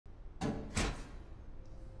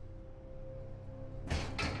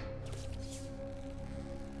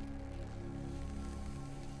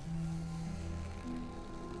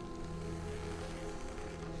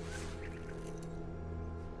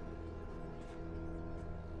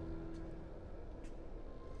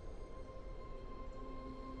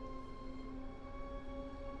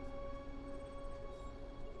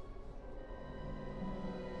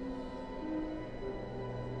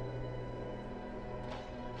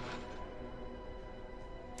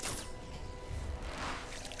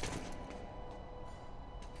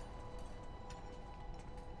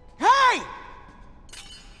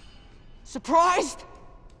Surprised?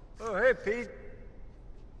 Oh, hey, Pete.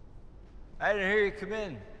 I didn't hear you come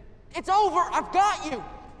in. It's over. I've got you.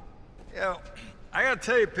 You know, I gotta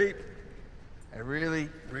tell you, Pete, I really,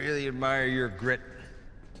 really admire your grit.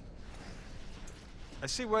 I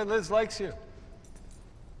see why Liz likes you.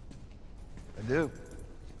 I do.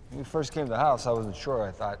 When you first came to the house, I wasn't sure.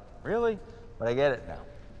 I thought, really? But I get it now.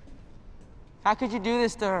 How could you do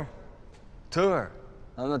this to her? To her?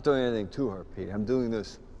 I'm not doing anything to her, Pete. I'm doing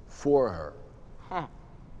this for her. Huh.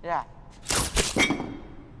 Yeah.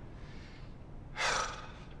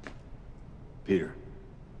 Peter,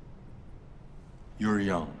 you're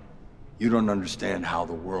young. You don't understand how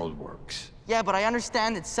the world works. Yeah, but I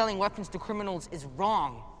understand that selling weapons to criminals is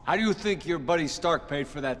wrong. How do you think your buddy Stark paid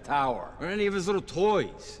for that tower? Or any of his little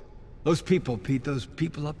toys? Those people, Pete, those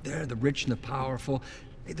people up there, the rich and the powerful,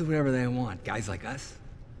 they do whatever they want. Guys like us,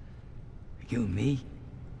 like you and me,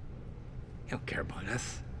 they don't care about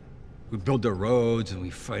us. We build their roads and we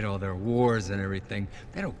fight all their wars and everything.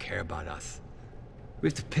 They don't care about us. We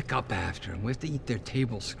have to pick up after them. We have to eat their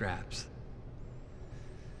table scraps.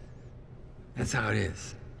 That's how it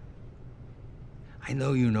is. I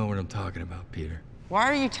know you know what I'm talking about, Peter. Why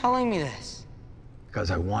are you telling me this?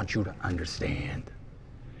 Because I want you to understand.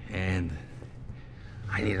 And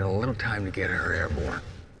I needed a little time to get her airborne.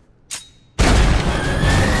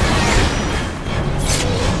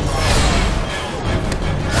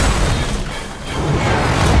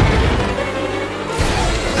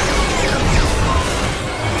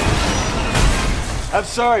 I'm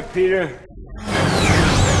sorry, Peter.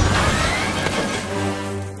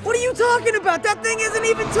 What are you talking about? That thing hasn't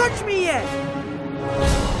even touched me yet.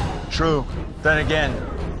 True. Then again,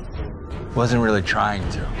 wasn't really trying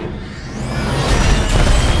to.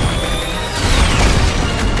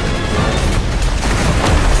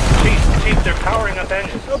 Chief, they're powering up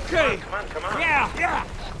engines. Okay. Come on. Yeah.